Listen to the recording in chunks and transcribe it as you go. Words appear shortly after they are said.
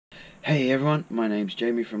Hey everyone, my name's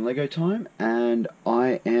Jamie from Lego Time, and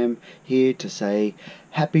I am here to say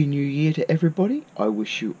Happy New Year to everybody. I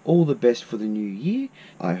wish you all the best for the new year.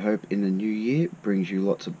 I hope in the new year brings you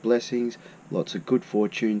lots of blessings, lots of good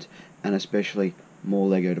fortunes, and especially more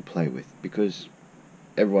Lego to play with, because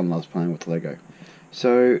everyone loves playing with Lego.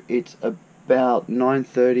 So it's about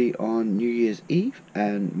 9:30 on New Year's Eve,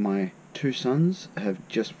 and my two sons have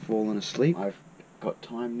just fallen asleep. I've got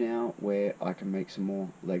time now where I can make some more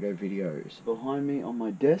Lego videos. Behind me on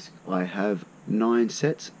my desk I have 9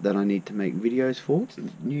 sets that I need to make videos for. It's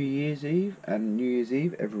New Year's Eve, and New Year's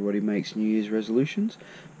Eve everybody makes New Year's resolutions.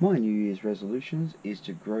 My New Year's resolutions is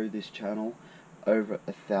to grow this channel over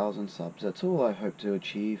 1,000 subs. That's all I hope to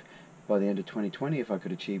achieve by the end of 2020. If I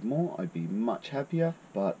could achieve more, I'd be much happier,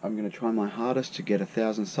 but I'm going to try my hardest to get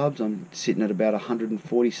 1,000 subs. I'm sitting at about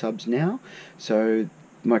 140 subs now, so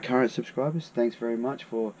my current subscribers, thanks very much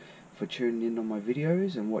for tuning in on my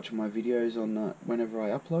videos and watching my videos on whenever I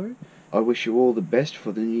upload. I wish you all the best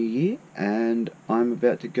for the new year, and I'm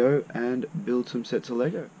about to go and build some sets of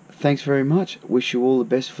Lego. Thanks very much, wish you all the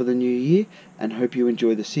best for the new year, and hope you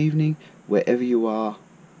enjoy this evening wherever you are.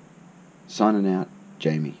 Signing out,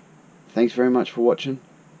 Jamie. Thanks very much for watching.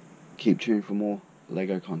 Keep tuned for more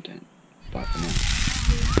Lego content. Bye for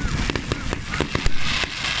now.